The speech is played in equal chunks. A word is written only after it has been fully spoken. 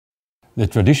The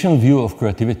traditional view of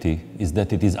creativity is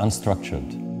that it is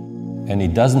unstructured, and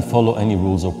it doesn't follow any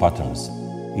rules or patterns.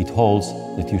 It holds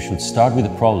that you should start with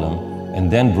a problem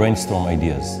and then brainstorm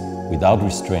ideas without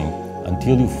restraint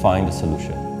until you find a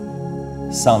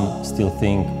solution. Some still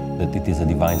think that it is a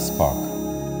divine spark.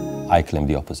 I claim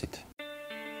the opposite.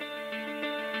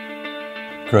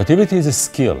 Creativity is a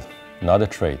skill, not a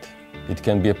trait. It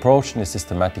can be approached in a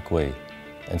systematic way.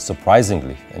 And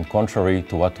surprisingly, and contrary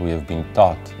to what we have been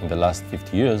taught in the last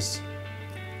 50 years,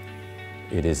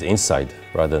 it is inside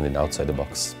rather than outside the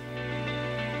box.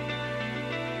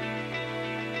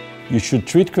 You should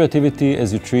treat creativity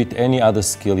as you treat any other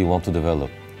skill you want to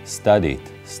develop. Study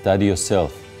it, study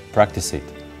yourself, practice it,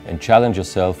 and challenge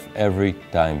yourself every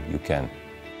time you can.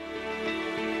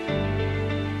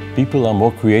 People are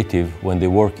more creative when they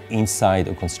work inside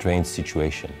a constrained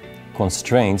situation.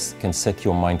 Constraints can set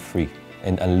your mind free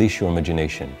and unleash your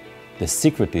imagination. The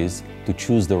secret is to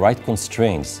choose the right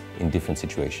constraints in different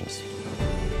situations.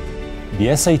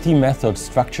 The SIT method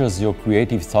structures your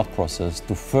creative thought process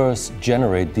to first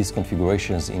generate these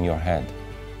configurations in your head,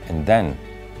 and then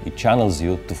it channels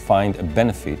you to find a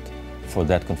benefit for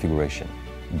that configuration.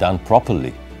 Done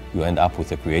properly, you end up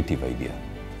with a creative idea.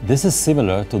 This is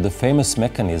similar to the famous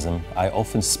mechanism I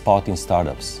often spot in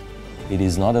startups. It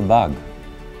is not a bug,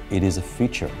 it is a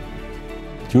feature.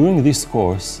 During this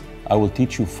course, I will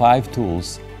teach you 5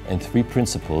 tools and 3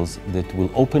 principles that will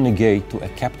open a gate to a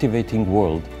captivating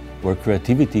world where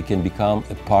creativity can become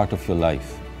a part of your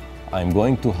life. I'm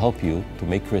going to help you to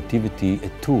make creativity a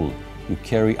tool you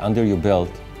carry under your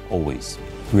belt always.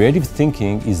 Creative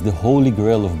thinking is the holy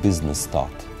grail of business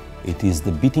thought. It is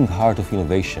the beating heart of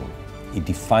innovation. It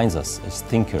defines us as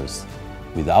thinkers.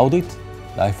 Without it,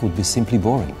 life would be simply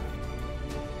boring.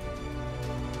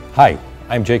 Hi,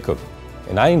 I'm Jacob,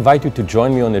 and I invite you to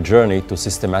join me on a journey to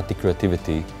systematic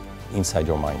creativity inside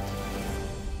your mind.